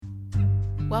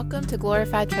Welcome to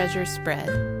Glorified Treasures Spread.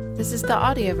 This is the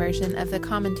audio version of the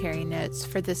commentary notes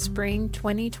for the Spring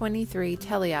 2023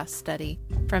 Teleios study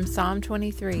from Psalm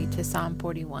 23 to Psalm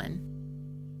 41.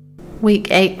 Week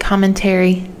 8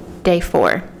 Commentary, Day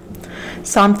 4.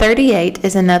 Psalm 38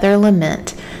 is another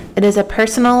lament. It is a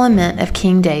personal lament of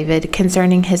King David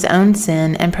concerning his own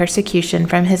sin and persecution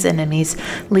from his enemies,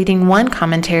 leading one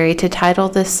commentary to title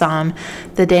this psalm,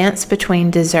 The Dance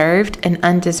Between Deserved and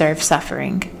Undeserved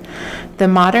Suffering. The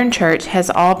modern church has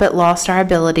all but lost our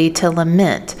ability to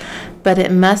lament, but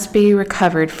it must be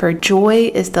recovered, for joy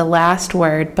is the last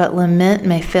word, but lament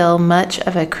may fill much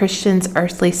of a Christian's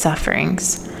earthly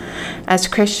sufferings. As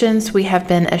Christians, we have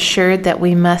been assured that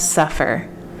we must suffer.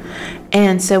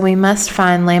 And so we must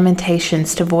find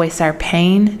lamentations to voice our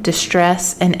pain,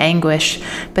 distress, and anguish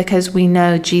because we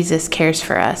know Jesus cares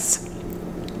for us.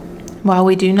 While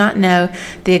we do not know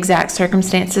the exact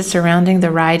circumstances surrounding the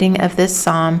writing of this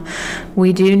psalm,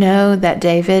 we do know that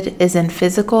David is in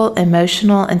physical,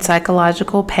 emotional, and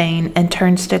psychological pain and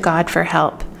turns to God for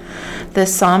help. The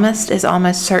psalmist is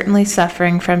almost certainly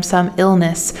suffering from some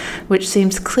illness, which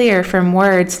seems clear from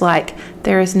words like,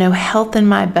 "There is no health in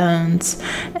my bones,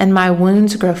 and my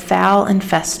wounds grow foul and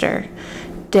fester."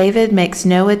 David makes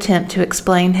no attempt to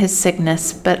explain his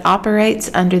sickness, but operates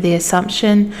under the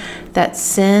assumption that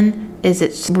sin is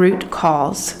its root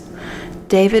cause.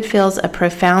 David feels a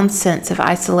profound sense of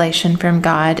isolation from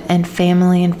God and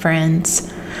family and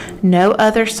friends. No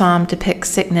other psalm depicts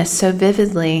sickness so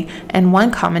vividly, and one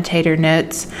commentator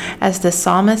notes, as the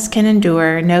psalmist can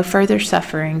endure no further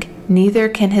suffering, neither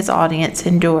can his audience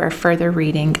endure further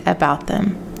reading about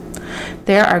them.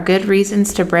 There are good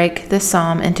reasons to break the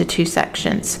psalm into two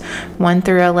sections, 1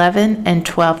 through 11 and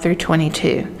 12 through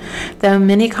 22, though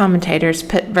many commentators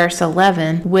put verse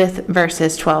 11 with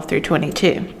verses 12 through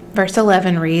 22. Verse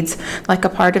 11 reads like a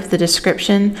part of the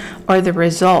description or the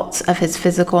results of his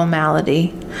physical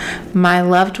malady. "My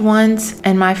loved ones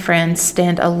and my friends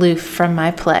stand aloof from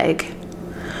my plague."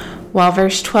 While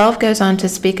verse 12 goes on to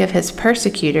speak of his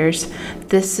persecutors,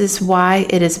 this is why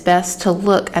it is best to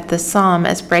look at the psalm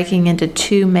as breaking into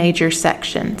two major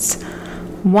sections.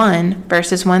 1,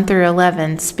 verses 1 through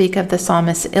 11 speak of the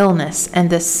psalmist's illness and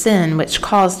the sin which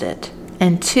caused it.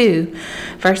 And 2,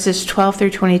 verses 12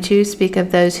 through 22 speak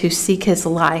of those who seek his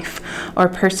life or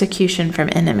persecution from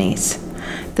enemies.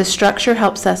 The structure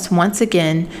helps us once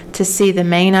again to see the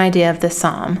main idea of the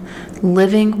psalm,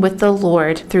 living with the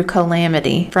Lord through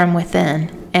calamity from within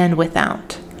and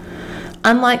without.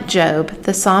 Unlike Job,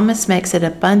 the psalmist makes it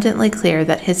abundantly clear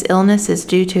that his illness is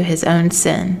due to his own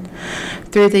sin.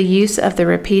 Through the use of the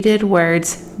repeated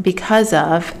words "because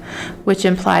of," which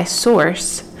imply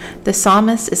source, the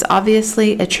psalmist is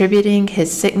obviously attributing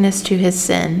his sickness to his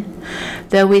sin.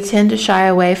 Though we tend to shy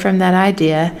away from that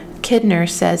idea, Kidner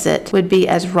says it would be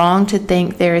as wrong to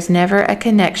think there is never a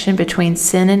connection between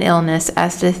sin and illness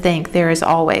as to think there is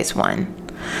always one.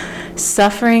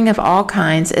 Suffering of all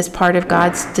kinds is part of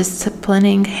God's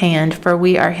disciplining hand, for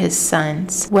we are his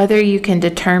sons. Whether you can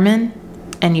determine,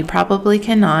 and you probably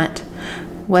cannot,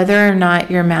 whether or not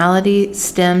your malady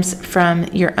stems from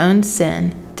your own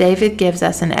sin, David gives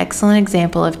us an excellent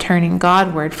example of turning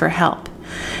Godward for help.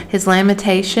 His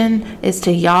lamentation is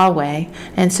to Yahweh,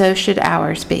 and so should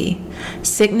ours be.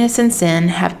 Sickness and sin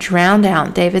have drowned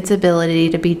out David's ability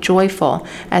to be joyful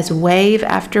as wave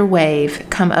after wave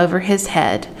come over his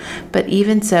head, but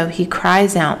even so he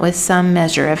cries out with some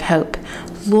measure of hope,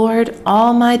 "Lord,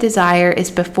 all my desire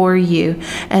is before you,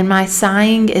 and my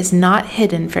sighing is not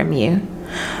hidden from you."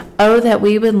 Oh, that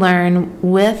we would learn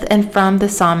with and from the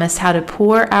psalmist how to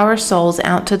pour our souls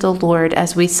out to the Lord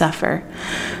as we suffer.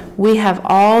 We have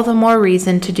all the more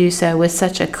reason to do so with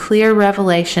such a clear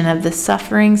revelation of the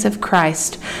sufferings of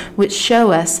Christ, which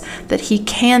show us that he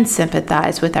can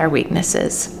sympathize with our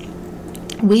weaknesses.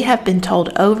 We have been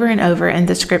told over and over in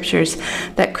the scriptures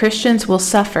that Christians will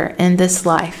suffer in this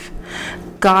life.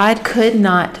 God could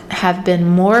not have been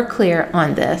more clear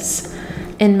on this.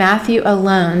 In Matthew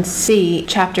alone, see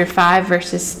chapter 5,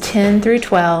 verses 10 through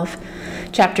 12,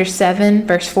 chapter 7,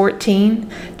 verse 14,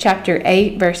 chapter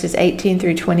 8, verses 18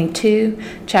 through 22,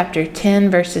 chapter 10,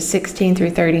 verses 16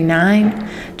 through 39,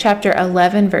 chapter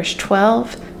 11, verse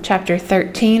 12, chapter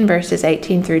 13, verses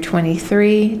 18 through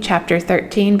 23, chapter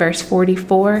 13, verse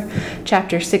 44,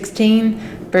 chapter 16,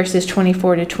 verses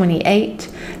 24 to 28,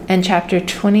 and chapter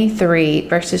 23,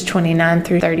 verses 29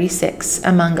 through 36,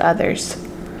 among others.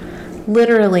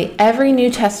 Literally every New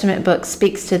Testament book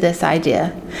speaks to this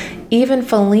idea. Even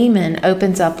Philemon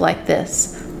opens up like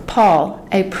this: Paul,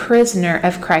 a prisoner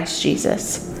of Christ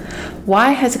Jesus.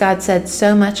 Why has God said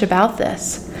so much about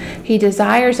this? He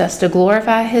desires us to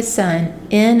glorify His Son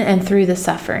in and through the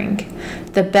suffering.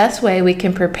 The best way we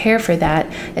can prepare for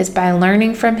that is by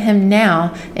learning from Him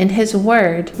now in His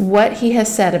Word what He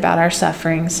has said about our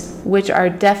sufferings, which are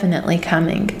definitely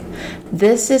coming.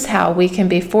 This is how we can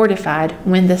be fortified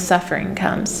when the suffering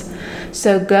comes.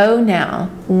 So go now,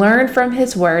 learn from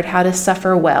His Word how to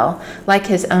suffer well, like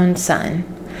His own Son.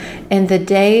 In the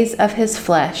days of His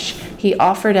flesh, He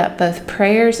offered up both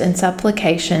prayers and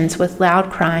supplications with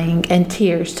loud crying and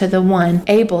tears to the one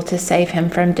able to save Him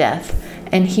from death,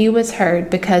 and He was heard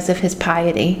because of His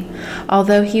piety.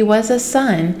 Although He was a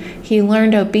Son, He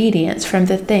learned obedience from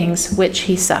the things which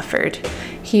He suffered.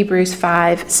 Hebrews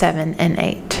 5:7 and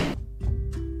 8.